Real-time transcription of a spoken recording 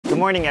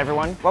morning,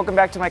 everyone. Welcome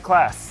back to my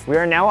class. We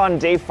are now on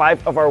day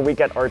 5 of our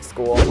week at art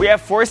school. We have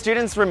 4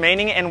 students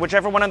remaining, and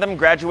whichever one of them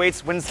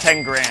graduates wins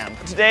 10 grand.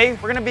 Today,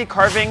 we're gonna be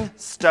carving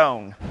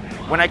stone.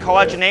 When I call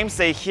out your name,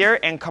 say here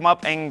and come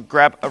up and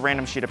grab a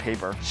random sheet of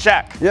paper.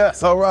 Shaq.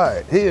 Yes, all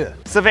right, here.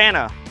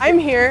 Savannah. I'm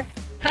here.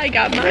 I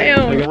got my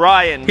own.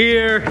 Ryan.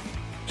 Here.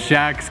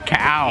 Shaq's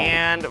cow.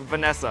 And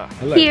Vanessa.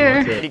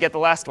 Here. You get the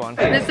last one.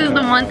 This is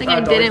the one thing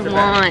I didn't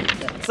want.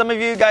 Some of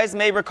you guys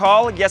may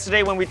recall,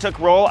 yesterday when we took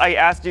roll, I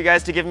asked you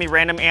guys to give me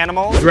random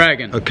animals.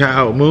 Dragon. A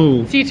cow,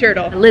 move. Sea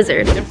turtle. A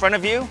lizard. In front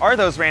of you are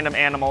those random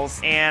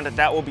animals, and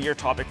that will be your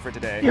topic for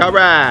today. All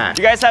right.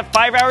 You guys have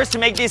 5 hours to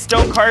make these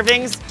stone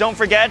carvings. Don't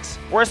forget,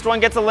 worst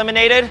one gets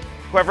eliminated.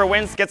 Whoever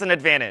wins gets an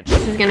advantage.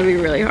 This is gonna be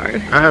really hard.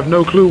 I have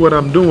no clue what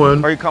I'm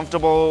doing. Are you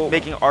comfortable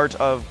making art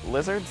of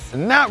lizards?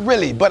 Not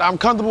really, but I'm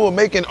comfortable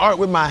making art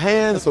with my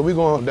hands, so we're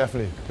gonna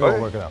definitely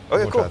work it out.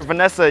 Okay, cool.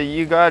 Vanessa,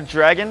 you got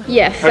dragon?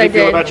 Yes, How do I you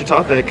feel did. about your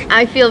topic?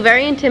 I feel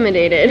very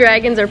intimidated.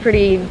 Dragons are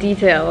pretty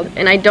detailed,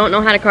 and I don't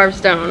know how to carve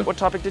stone. What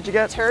topic did you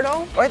get?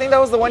 Turtle? Oh, I think that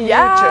was the one you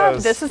Yeah,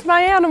 chose. this is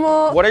my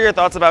animal. What are your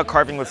thoughts about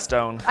carving with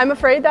stone? I'm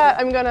afraid that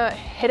I'm gonna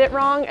hit it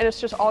wrong and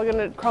it's just all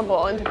gonna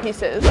crumble into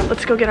pieces.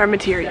 Let's go get our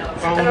materials.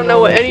 I don't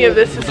know what any of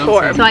this is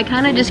for. So I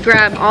kind of just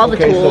grabbed all the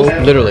tools.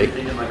 Literally,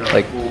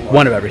 like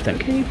one of everything.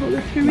 Can you hold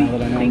this for me?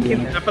 Thank you.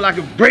 I feel like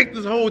I could break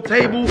this whole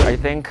table. I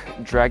think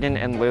dragon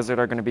and lizard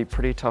are gonna be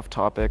pretty tough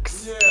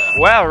topics. Yeah.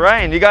 Wow,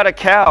 Ryan, you got a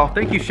cow.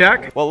 Thank you,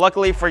 Shaq. Well,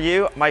 luckily for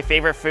you, my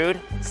favorite food,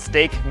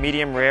 steak,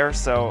 medium rare,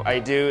 so I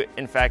do,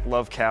 in fact,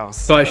 love cows.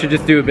 So I should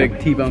just do a big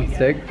T-bone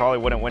steak. Probably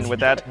wouldn't win with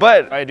that,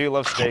 but I do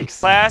love steaks.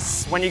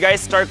 Class, when you guys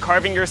start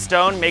carving your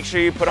stone, make sure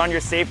you put on your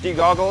safety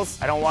goggles.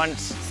 I don't want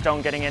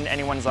stone getting in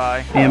anyone's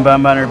eye. Me and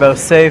Bun Bun are both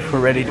safe.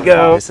 We're ready to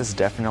go. This is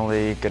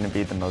definitely gonna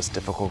be the most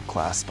difficult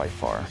class by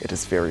far. It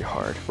is very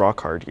hard. Rock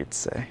hard, you'd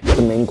say.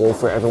 The main goal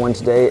for everyone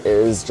today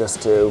is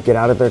just to get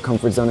out of their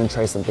comfort zone and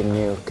try something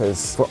new,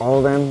 because for all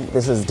of them,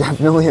 this is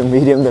definitely a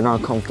medium they're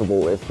not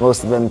comfortable with.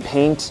 Most of them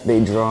paint, they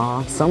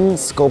draw, some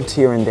sculpt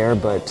here and there,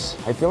 but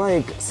I feel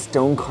like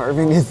stone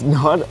carving is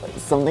not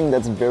something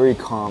that's very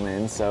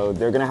common, so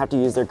they're gonna have to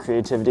use their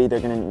creativity.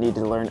 They're gonna need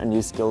to learn a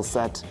new skill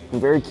set.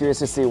 I'm very curious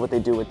to see what they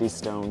do with these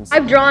stones.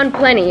 I've drawn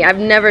plenty. I've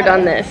never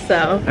done this,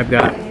 so. I've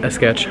got a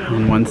sketch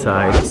on one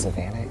side.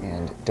 Savannah,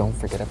 and don't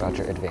forget about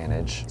your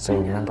advantage. So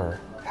remember,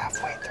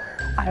 halfway through.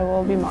 I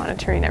will be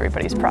monitoring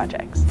everybody's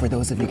projects. For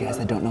those of you guys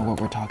that don't know what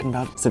we're talking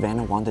about,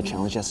 Savannah won the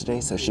challenge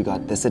yesterday, so she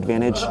got this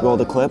advantage. Roll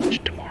the clip.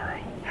 Tomorrow,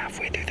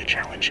 halfway through the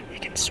challenge, you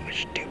can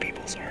switch 2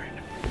 people's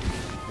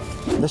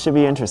art. This should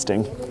be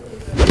interesting.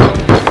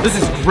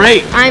 This is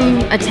great. I'm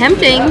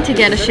attempting to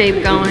get a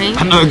shape going.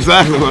 I know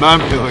exactly what I'm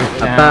feeling.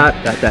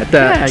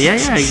 Yeah,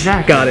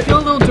 exactly. Got I it. feel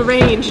a little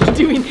deranged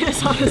doing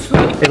this, honestly.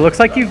 It looks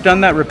like you've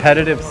done that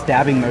repetitive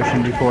stabbing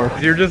motion before.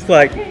 You're just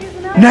like,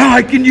 now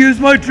I can use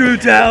my true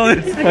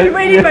talents. I've been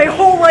waiting my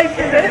whole life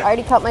for this. I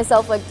already cut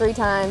myself like 3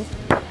 times.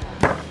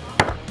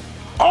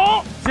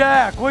 Oh,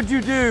 Jack, what'd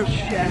you do?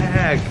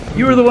 Jack,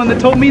 you were the one that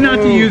told me not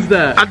to use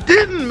that. I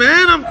didn't,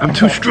 man. I'm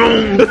too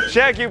strong.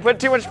 Jack, you put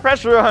too much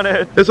pressure on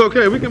it. It's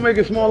okay. We can make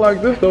it small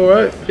like this, though,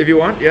 right? If you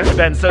want, yeah.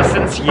 Ben, so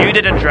since you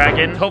did a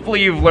dragon,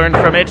 hopefully you've learned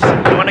from it.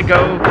 You want to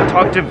go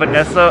talk to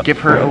Vanessa, give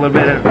her a little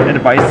bit of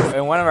advice?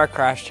 In one of our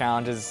crash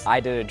challenges, I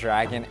did a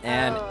dragon,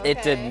 and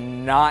it did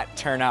not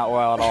turn out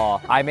well at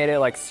all. I made it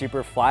like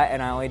super flat,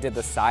 and I only did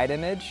the side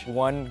image.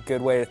 One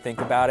good way to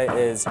think about it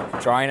is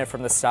drawing it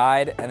from the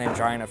side and then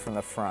drawing it from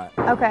the front.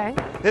 Okay.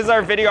 This is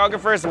our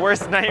videographer's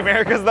worst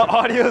nightmare because the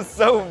audio is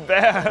so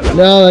bad.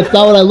 No, that's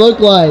not what I look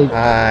like.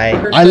 Hi.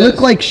 I look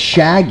like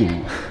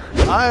Shaggy.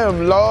 I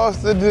am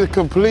lost in the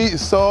complete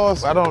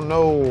sauce. I don't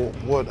know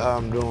what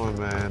I'm doing,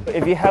 man.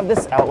 If you have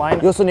this outline,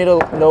 you also need to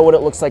know what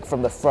it looks like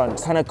from the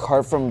front. Kind of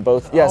carve from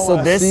both. Yeah,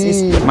 so this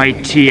is my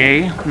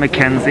TA,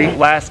 Mackenzie.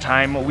 Last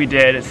time we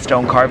did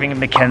stone carving,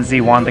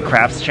 Mackenzie won the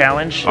crafts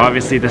challenge.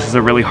 Obviously, this is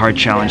a really hard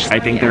challenge. I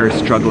think they're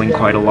struggling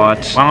quite a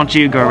lot. Why don't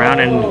you go around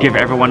and give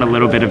everyone a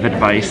little bit of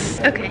advice?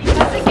 Okay.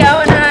 How's it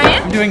going,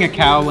 Ryan? I'm doing a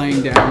cow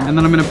laying down, and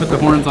then I'm gonna put the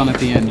horns on at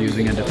the end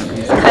using a different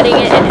piece. Cutting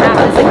it in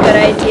half is a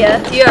good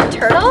idea. Do you have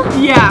turtle?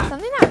 Yeah.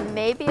 Something that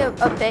may be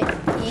a bit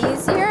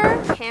easier,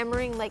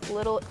 hammering like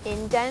little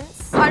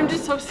indents. I'm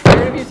just so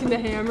scared of using the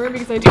hammer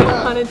because I don't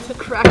want it to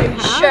crack in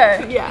half.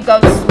 Sure. Yeah.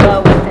 Go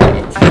slow with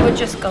it. I would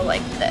just go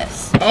like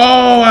this.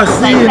 Oh, I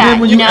see. Like And that, then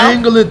when you you know?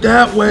 angle it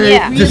that way,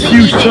 Yeah. this Really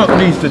huge chunk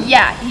needs to.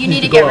 Yeah, you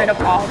need to go get up. rid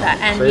of all that,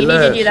 and Say you need to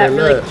less, do that say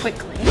really less.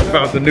 quickly.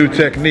 Found the new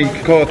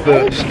technique called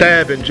the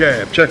stab and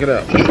jab. Check it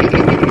out.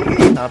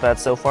 Not bad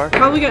so far.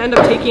 Probably gonna end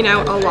up taking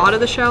out a lot of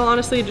the shell,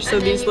 honestly, just so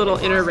these little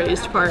inner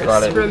raised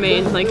parts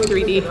remain like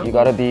 3D. You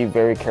gotta be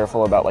very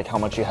careful about like how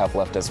much you have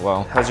left as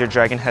well. How's your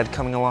dragon head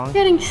coming along?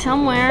 Getting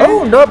somewhere.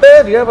 Oh, not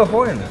bad. You have a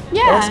horn.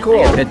 Yeah. That's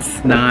cool.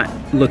 It's not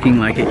looking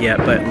like it yet,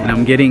 but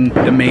I'm getting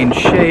the main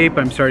shape.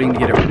 I'm starting to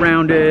get it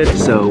rounded.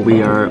 So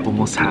we are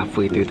almost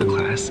halfway through the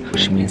class,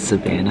 which means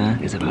Savannah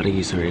is about to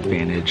use her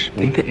advantage. I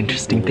think the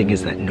interesting thing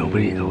is that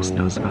nobody else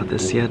knows about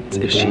this yet.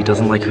 If she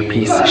doesn't like her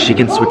piece, she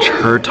can switch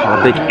her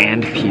topic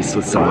and piece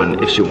with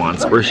someone if she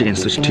wants, or she can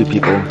switch 2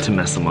 people to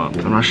mess them up.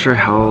 I'm not sure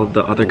how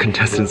the other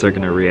contestants are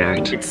gonna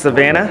react.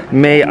 Savannah,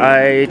 may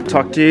I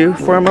talk to you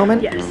for a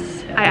moment? Yes.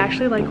 I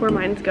actually like where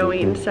mine's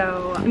going,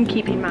 so I'm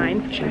keeping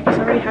mine. Jack is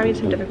already having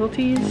some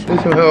difficulties. Need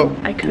some help.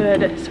 I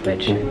could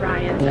switch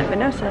Ryan's and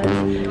Vanessa's.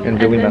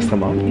 And really mess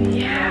them up?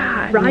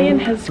 Yeah. Ryan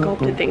has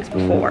sculpted things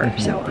before,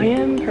 so I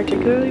am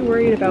particularly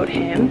worried about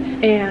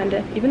him.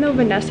 And even though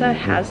Vanessa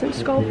hasn't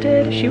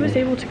sculpted, she was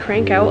able to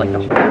crank out like the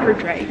whole of her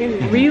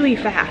dragon really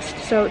fast.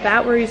 So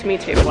that worries me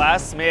too.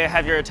 Class, may I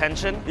have your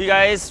attention? You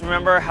guys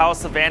remember how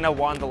Savannah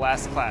won the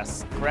last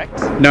class,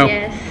 correct? No.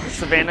 Yes.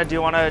 Savannah, do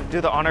you want to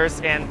do the honors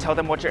and tell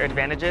them what your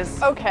advantage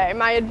is? Okay,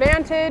 my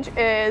advantage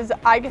is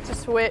I get to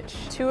switch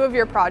 2 of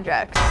your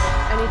projects,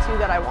 any 2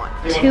 that I want.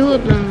 2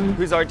 of them.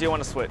 Whose art do you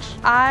want to switch?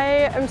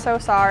 I am so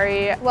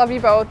sorry. Love you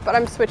both, but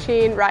I'm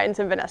switching Ryan's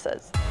and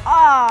Vanessa's.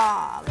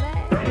 Aw,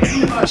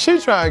 man. She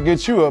trying to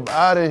get you up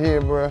out of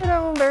here, bro. Get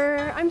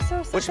over. I'm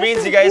so sorry. Which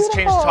means you guys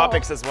changed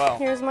topics as well.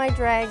 Here's my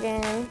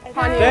dragon.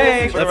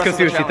 Thanks. Let's go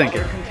see what she's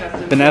thinking.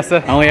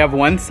 Vanessa, I only have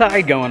one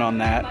side going on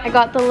that. I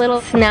got the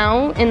little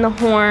snout in the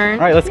horn.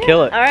 All right, let's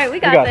kill it. All right, we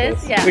got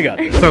this. Yeah. We got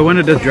this. So I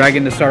wanted this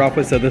dragon to start off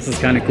with, so this is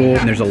kind of cool.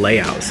 And there's a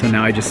layout, so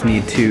now I just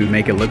need to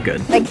make it look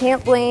good. I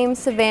can't blame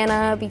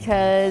Savannah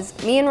because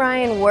me and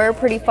Ryan were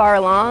pretty far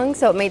along,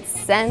 so it made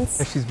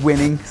sense. She's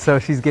winning, so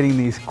she's getting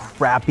these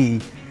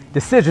crappy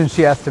decisions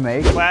she has to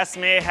make. Class,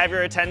 may I have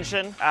your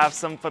attention? I have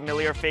some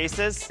familiar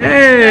faces.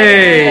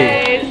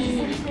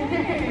 Hey!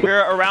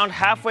 We're around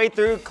halfway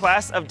through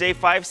class of day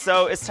 5,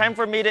 so it's time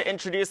for me to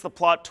introduce the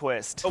plot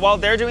twist. So while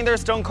they're doing their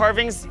stone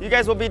carvings, you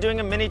guys will be doing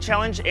a mini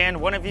challenge, and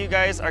one of you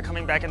guys are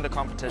coming back in the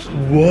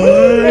competition. What?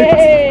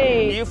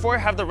 Hey! You 4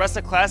 have the rest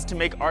of class to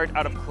make art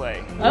out of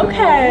clay.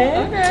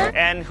 Okay.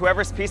 And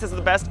whoever's piece is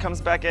the best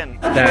comes back in.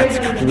 That's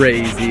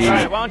crazy. All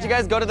right, why don't you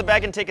guys go to the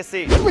back and take a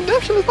seat?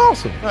 Redemption is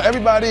awesome.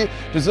 Everybody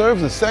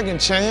deserves a second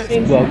chance.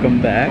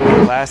 Welcome back.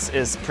 Class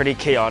is pretty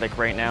chaotic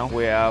right now.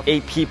 We have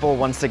 8 people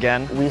once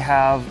again. We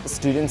have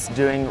students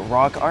doing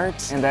rock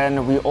art, and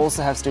then we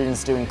also have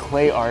students doing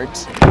clay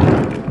art.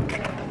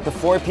 The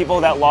 4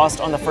 people that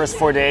lost on the first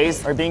 4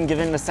 days are being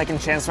given a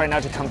second chance right now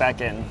to come back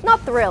in.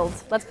 Not thrilled,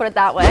 let's put it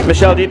that way.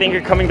 Michelle, do you think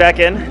you're coming back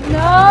in? No,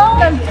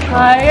 I'm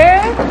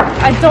tired.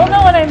 I don't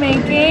know what I'm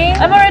making.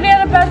 I'm already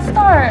at a bad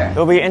start.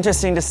 It'll be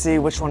interesting to see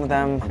which one of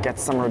them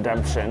gets some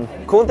redemption.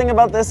 Cool thing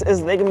about this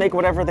is they can make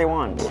whatever they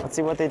want. Let's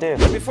see what they do.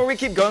 Before we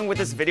keep going with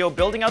this video,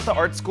 building out the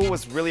art school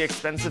was really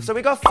expensive, so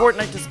we got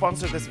Fortnite to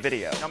sponsor this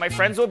video. Now my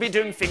friends will be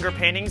doing finger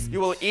paintings. You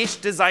will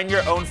each design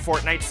your own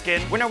Fortnite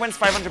skin. Winner wins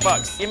 500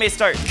 bucks. You may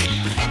start.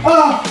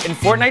 In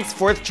Fortnite's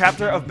 4th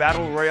chapter of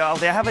Battle Royale,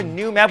 they have a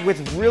new map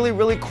with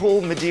really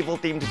cool medieval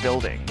themed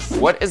buildings.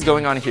 What is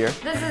going on here?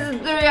 This is a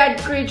three-eyed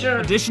creature.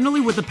 Additionally,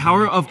 with the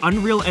power of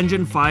Unreal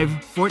Engine 5,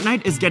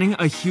 Fortnite is getting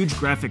a huge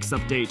graphics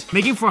update,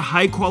 making for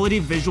high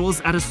quality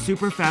visuals at a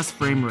super fast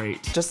frame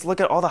rate. Just look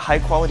at all the high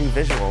quality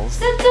visuals.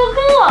 That's so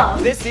cool.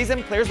 This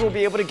season, players will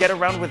be able to get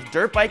around with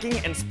dirt biking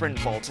and sprint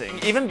vaulting,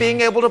 even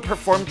being able to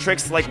perform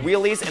tricks like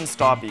wheelies and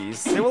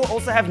stoppies. They will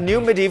also have new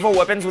medieval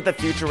weapons with a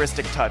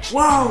futuristic touch.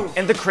 Whoa!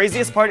 And the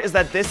craziest part is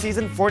that this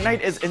season,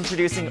 Fortnite is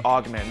introducing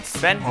augments.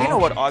 Ben, you know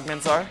what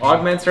augments are?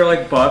 Augments are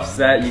like buffs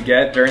that you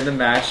get during the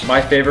match. My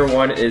favorite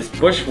one is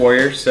Bush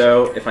Warrior,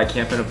 so if I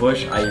camp in a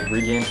bush, I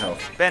regain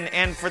health. Ben,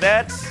 and for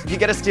that, you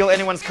get to steal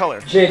anyone's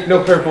color. Jake,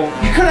 no purple.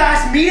 You could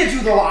ask me to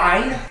do the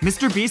line.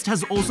 Mr. Beast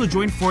has also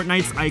joined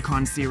Fortnite's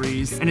Icon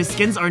series, and his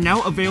skins are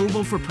now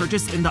available for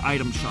purchase in the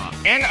item shop.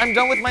 And I'm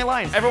done with my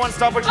lines. Everyone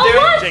stop what you're doing.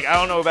 What? Jake, I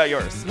don't know about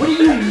yours. What do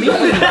you mean?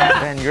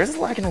 Ben, yours is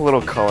lacking a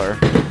little color.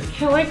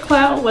 Killer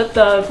Clown with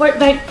the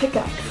Fortnite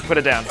pickaxe. Put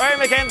it down. All right,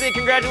 Mackenzie,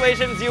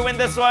 congratulations. You win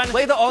this one.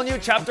 Play the all-new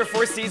Chapter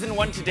 4 Season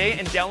 1 today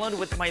and download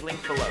with my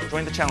link below.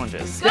 Join the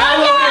challenges.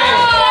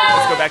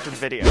 Let's go back to the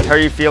video. How are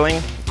you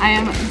feeling? I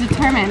am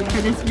determined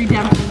for this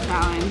redemption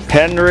challenge.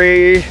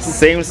 Henry,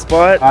 same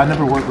spot. I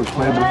never worked with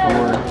clay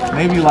before.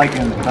 Maybe like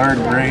in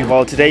 3rd grade.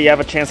 Well, today you have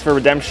a chance for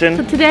redemption.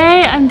 So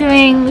today I'm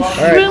doing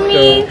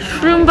Shroomy,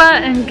 Shroomba,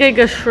 and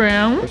Giga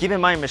Shroom. Keep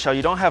in mind, Michelle,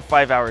 you don't have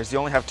 5 hours. You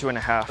only have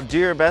 2.5. Do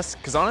your best,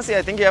 because honestly,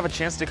 I think you have a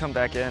chance to come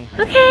back in.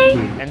 Okay.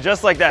 And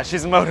just like that,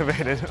 she's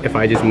motivated. If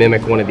I just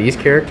mimic one of these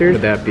characters,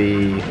 would that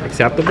be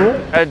acceptable?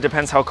 It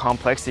depends how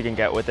complex you can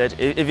get with it.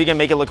 If you can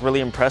make it look really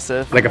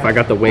impressive. Like if I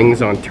got the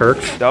wings on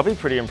Turks? That'll be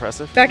pretty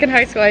impressive. Back in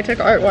high school, I took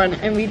Art 1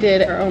 and we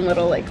did our own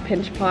little like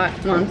pinch pot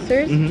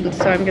monsters.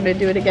 So I'm gonna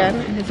do it again.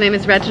 His name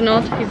is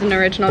Reginald. He's an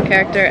original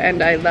character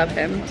and I love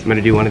him. I'm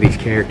gonna do one of these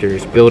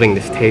characters building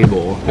this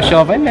table. Michelle,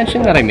 have I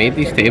mentioned that I made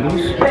these tables?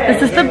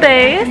 This is the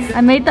base.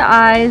 I made the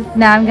eyes.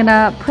 Now I'm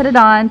gonna put it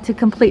on to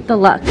complete the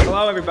look.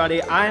 Hello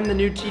everybody, I'm the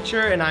new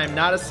teacher and I'm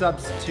not a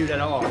substitute at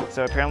all.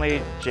 So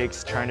apparently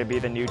Jake's trying to be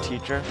the new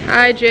teacher.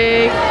 Hi,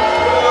 Jake.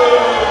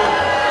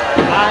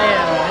 I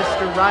am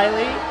Mr.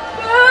 Riley.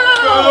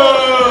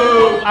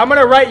 I'm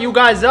gonna write you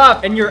guys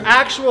up, and your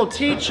actual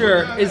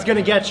teacher is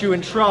gonna get you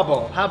in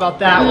trouble. How about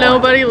that?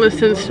 Nobody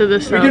listens to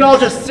this. We can all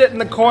just sit in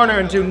the corner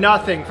and do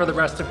nothing for the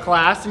rest of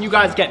class, and you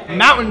guys get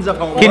mountains of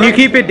homework. Can you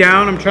keep it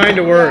down? I'm trying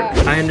to work.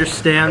 I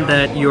understand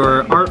that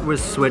your art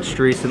was switched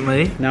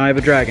recently. Now I have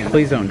a dragon.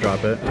 Please don't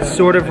drop it.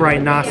 Sort of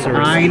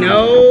rhinoceros. I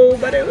know,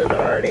 but it was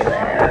already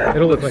there.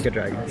 It'll look like a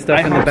dragon.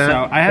 Stuff in the back.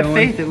 So. I have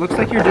faith. It looks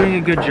like you're doing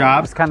a good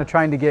job. Just kind of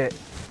trying to get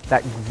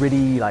that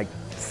gritty, like,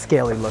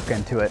 scaly look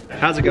into it.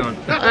 How's it going?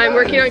 I'm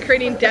working on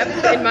creating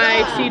depth in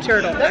my sea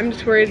turtle. I'm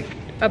just worried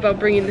about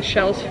bringing the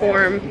shell's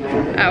form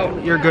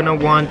out. You're gonna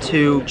want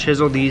to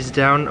chisel these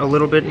down a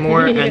little bit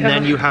more, and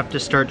then you have to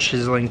start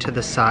chiseling to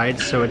the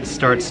sides so it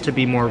starts to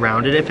be more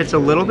rounded. If it's a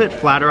little bit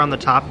flatter on the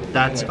top,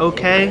 that's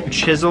okay.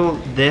 Chisel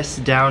this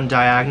down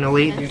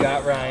diagonally. You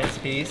got Ryan's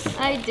piece.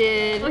 I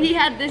did. Well, he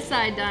had this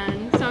side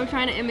done, so I'm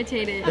trying to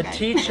imitate it. The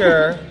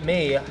teacher,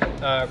 me,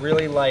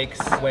 really likes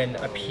when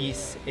a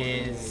piece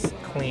is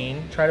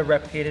clean. Try to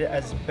replicate it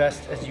as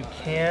best as you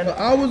can.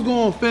 I was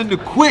going to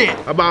finna quit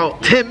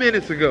about 10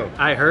 minutes ago.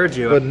 I heard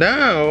you. But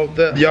now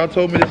that y'all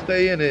told me to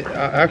stay in it,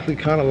 I actually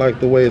kind of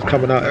like the way it's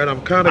coming out, and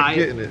I'm kind of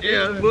getting it.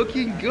 Yeah,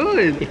 looking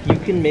good. If you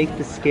can make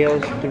the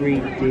scales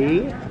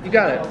 3D, you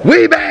got it.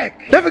 We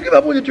back! Never give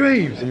up on your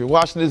dreams. If you're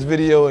watching this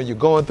video and you're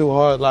going through a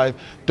hard life,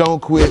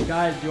 don't quit.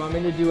 Guys, do you want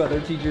me to do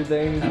other teacher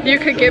things? You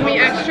could give me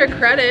extra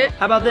credit.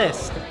 How about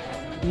this?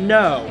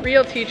 No.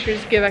 Real teachers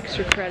give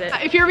extra credit.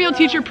 If you're a real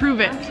teacher, prove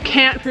it.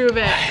 Can't prove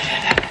it.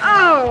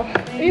 Oh,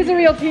 he's a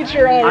real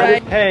teacher, all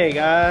right. Hey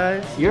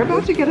guys, you're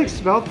about to get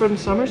expelled from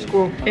summer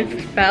school.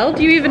 Expelled?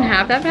 Do you even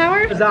have that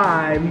power? 'Cause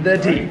I'm the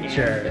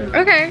teacher.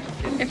 Okay,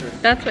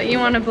 if that's what you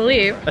want to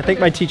believe. I think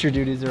my teacher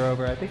duties are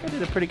over. I think I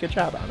did a pretty good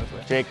job, honestly.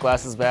 Jake,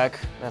 glass is back.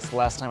 That's the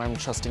last time I'm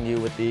trusting you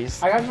with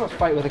these. I got into a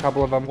fight with a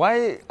couple of them.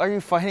 Why are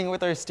you fighting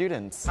with our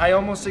students? I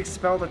almost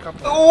expelled a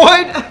couple.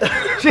 What?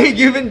 Jake,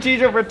 you've been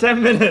teaching for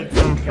 10 minutes.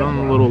 I'm feeling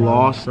a little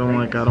lost. I'm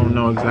like, I don't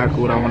know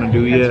exactly what I want to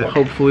do yet.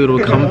 Hopefully it'll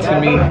come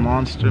to me.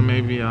 Monster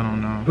maybe, I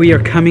don't know. We are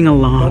coming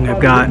along.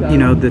 I've got, you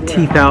know, the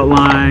teeth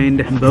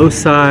outlined on both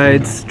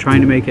sides,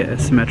 trying to make it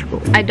as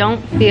symmetrical. I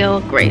don't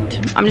feel great.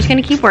 I'm just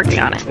gonna keep working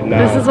on it.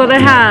 This is what I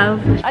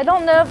have. I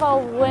don't know if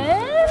I'll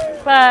win,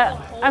 but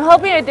I'm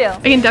hoping I do.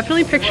 I can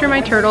definitely picture my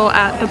turtle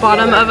at the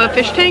bottom of a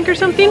fish tank or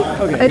something.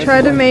 I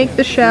tried to make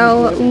the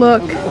shell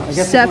look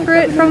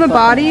separate from the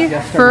body,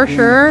 for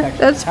sure.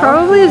 That's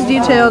probably as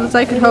detailed as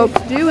I could hope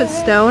to do with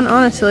stone,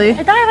 honestly.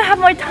 I thought I would have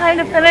more time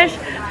to finish,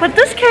 but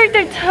this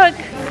character took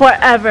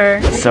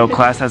forever. So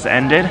class has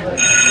ended.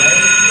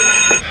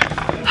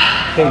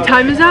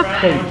 Time is up.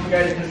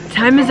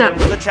 Time is up.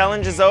 The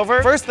challenge is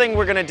over. First thing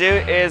we're gonna do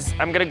is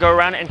I'm gonna go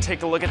around and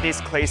take a look at these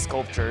clay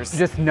sculptures.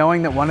 Just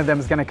knowing that one of them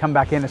is going to come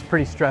back in is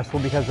pretty stressful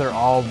because they're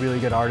all really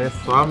good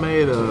artists. So I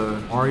made a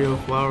Mario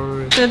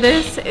flower. So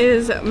this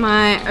is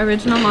my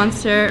original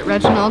monster,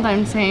 Reginald.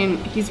 I'm saying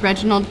he's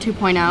Reginald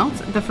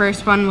 2.0. The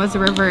first one was the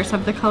reverse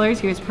of the colors.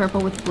 He was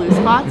purple with blue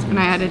spots, and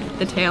I added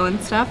the tail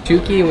and stuff.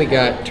 Tuki and we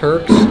got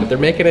Turks, but they're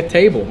making a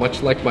table,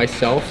 much like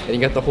myself, and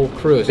you got the whole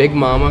crew. Big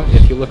Mama,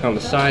 if you look on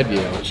the side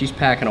view, she's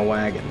packing a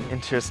wagon.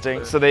 Interesting.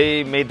 So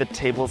they made the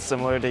table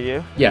similar to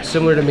you? Yeah,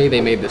 similar to me,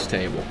 they made this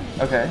table.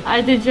 Okay.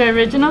 I did your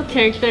original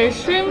characters,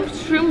 Shroom,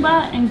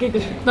 Shroomba, and Giga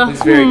Shroom.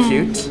 He's very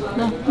cute.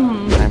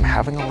 I'm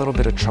having a little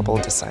bit of trouble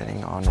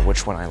deciding on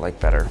which one I like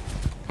better.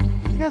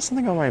 I got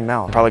something on my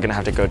mouth. Probably gonna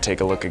have to go take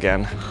a look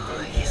again.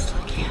 He's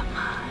looking at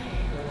mine.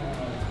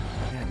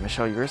 Yeah,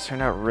 Michelle, yours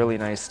turned out really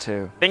nice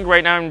too. I think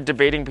right now I'm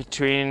debating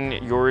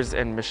between yours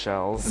and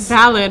Michelle's.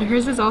 Valid.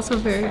 Hers is also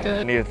very I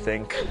good. need to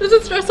think. Is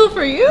it stressful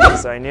for you?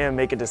 So I need to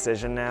make a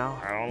decision now.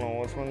 I don't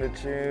know which one to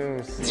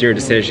choose. It's your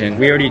decision.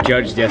 We already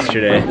judged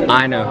yesterday.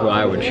 I know who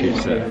I would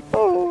choose though.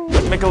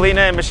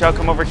 Michelina and Michelle,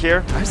 come over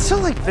here. I'm still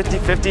like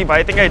 50-50, but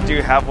I think I do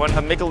have one.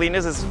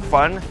 Michelina's is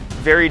fun,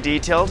 very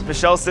detailed.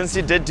 Michelle, since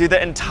you did do the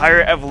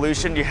entire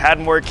evolution, you had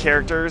more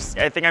characters.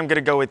 I think I'm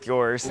gonna go with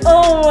yours.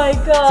 Oh my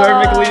god.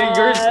 Sorry,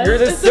 Michelina,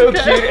 yours is so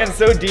cute and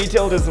so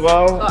detailed as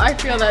well. Oh, I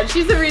feel that.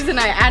 She's the reason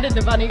I added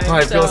the bunny. Oh,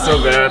 I feel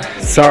so bad.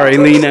 Sorry,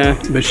 Lena.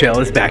 Michelle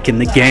is back in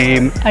the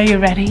game. Are you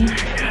ready?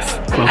 Yes.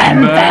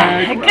 Welcome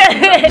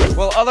back.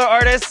 Well, other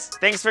artists,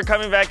 thanks for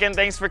coming back in.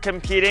 Thanks for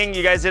competing.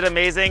 You guys did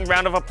amazing.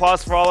 Round of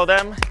applause for all of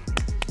them.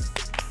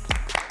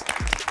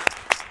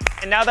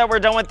 And now that we're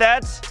done with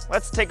that,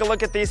 let's take a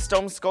look at these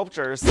stone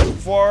sculptures.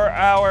 For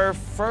our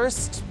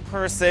first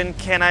person,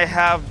 can I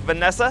have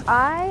Vanessa?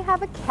 I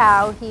have a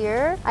cow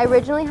here. I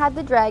originally had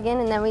the dragon,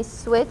 and then we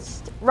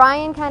switched.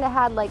 Ryan kind of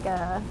had like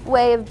a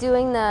way of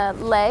doing the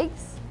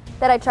legs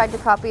that I tried to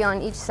copy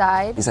on each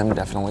side. These I'm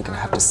definitely gonna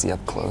have to see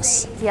up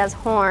close. He has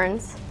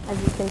horns, as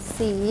you can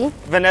see.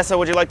 Vanessa,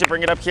 would you like to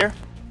bring it up here?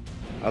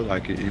 I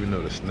like it, even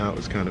though the snout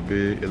is kind of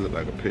big. It looked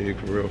like a pig,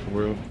 for real, for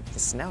real. The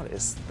snout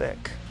is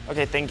thick.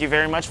 Okay, thank you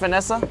very much,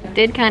 Vanessa.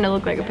 Did kind of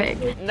look like a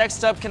pig.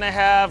 Next up, can I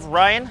have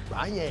Ryan?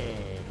 Ryan.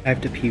 I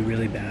have to pee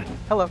really bad.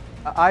 Hello.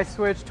 I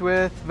switched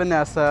with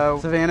Vanessa.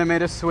 Savannah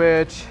made a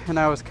switch, and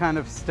I was kind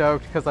of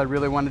stoked because I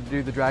really wanted to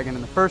do the dragon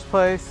in the first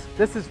place.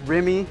 This is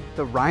Remy,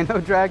 the rhino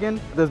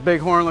dragon. This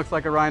big horn looks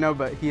like a rhino,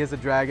 but he is a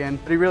dragon.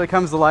 But he really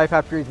comes to life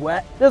after he's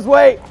wet. Just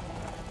wait!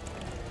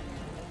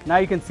 Now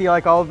you can see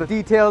like all the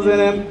details in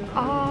him.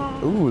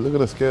 Ooh, look at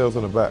the scales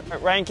on the back.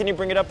 Ryan, can you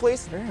bring it up,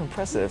 please? Very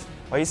impressive.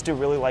 I used to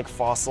really like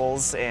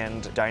fossils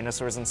and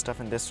dinosaurs and stuff,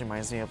 and this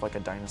reminds me of like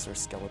a dinosaur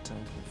skeleton.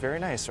 Very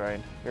nice,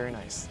 Ryan. Very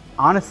nice.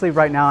 Honestly,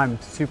 right now I'm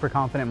super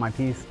confident in my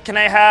piece. Can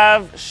I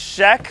have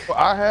Shek?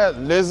 I had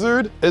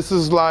lizard. This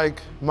is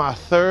like my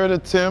third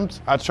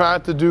attempt. I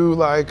tried to do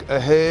like a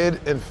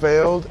head and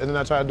failed, and then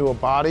I tried to do a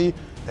body,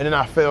 and then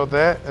I failed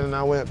that, and then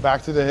I went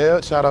back to the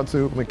head. Shout out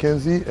to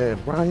Mackenzie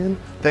and Ryan.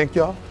 Thank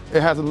y'all. It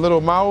has a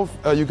little mouth.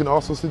 You can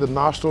also see the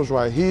nostrils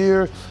right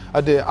here.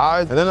 I did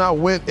eyes, and then I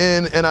went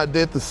in and I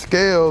did the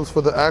scales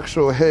for the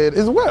actual head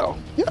as well.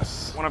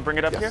 Yes. Want to bring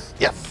it up here?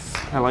 Yes.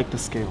 I like the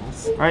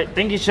scales. All right,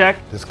 thank you, Shek.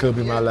 This could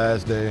be my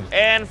last day.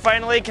 And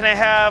finally, can I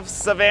have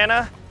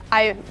Savannah?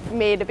 I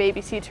made a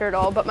baby sea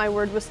turtle, but my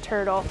word was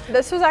turtle.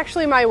 This was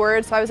actually my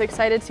word, so I was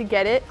excited to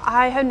get it.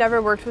 I have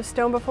never worked with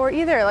stone before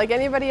either. Like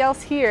anybody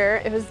else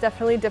here, it was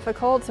definitely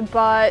difficult,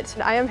 but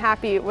I am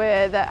happy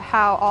with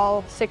how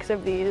all 6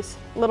 of these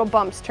little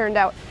bumps turned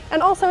out.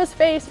 And also his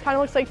face kind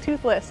of looks like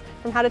Toothless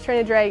from How to Train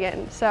a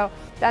Dragon, so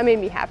that made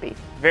me happy.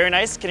 Very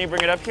nice. Can you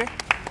bring it up here?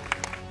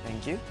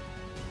 Thank you.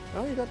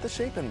 Oh, you got the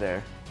shape in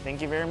there.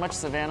 Thank you very much,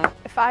 Savannah.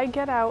 If I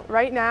get out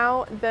right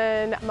now,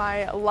 then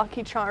my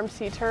Lucky Charm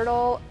sea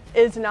turtle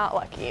is not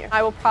lucky.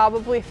 I will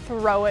probably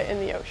throw it in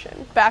the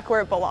ocean, back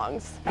where it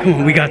belongs. Come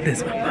on, we got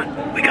this, we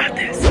got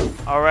this.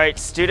 All right,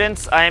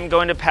 students, I am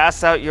going to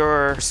pass out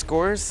your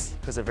scores.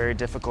 It was a very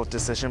difficult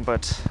decision,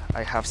 but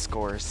I have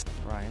scores.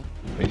 Ryan.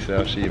 We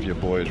shall see if your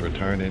boy is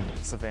returning.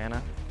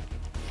 Savannah.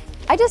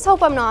 I just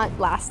hope I'm not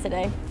last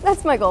today.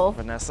 That's my goal.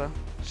 Vanessa.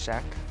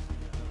 Shek.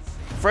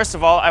 First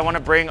of all, I want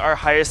to bring our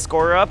highest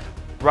scorer up.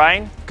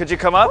 Ryan, could you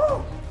come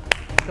up?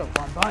 So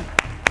fun.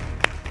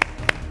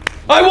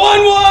 I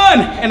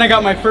won one! And I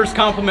got my first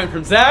compliment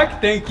from Zach.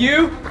 Thank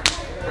you.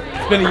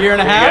 It's been a year and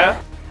a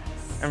half.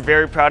 I'm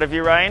very proud of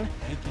you, Ryan.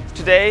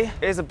 Today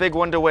is a big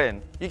one to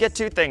win. You get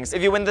 2 things.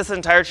 If you win this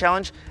entire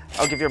challenge,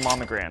 I'll give your mom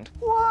 $1,000.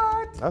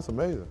 What? That's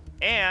amazing.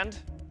 And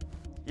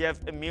you have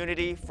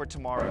immunity for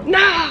tomorrow. No!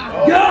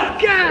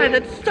 God,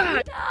 that's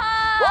stuck.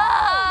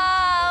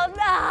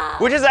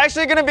 Which is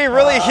actually gonna be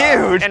really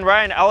huge. And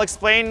Ryan, I'll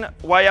explain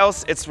why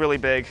else it's really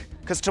big.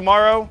 Because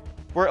tomorrow,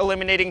 we're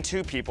eliminating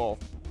 2 people.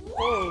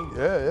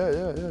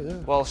 Yeah.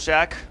 Well,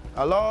 Shek.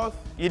 I lost.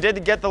 You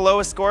did get the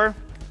lowest score,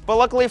 but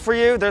luckily for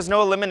you, there's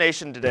no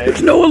elimination today.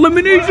 There's no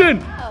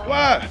elimination!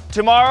 What?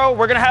 Tomorrow,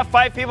 we're gonna have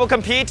 5 people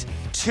compete.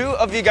 2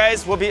 of you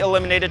guys will be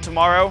eliminated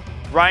tomorrow.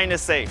 Ryan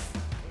is safe.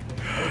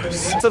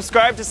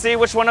 Subscribe to see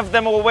which one of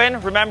them will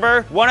win.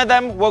 Remember, one of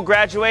them will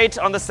graduate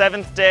on the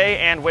 7th day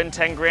and win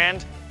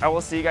 $10,000. I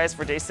will see you guys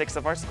for day 6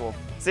 of our school.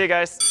 See you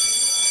guys.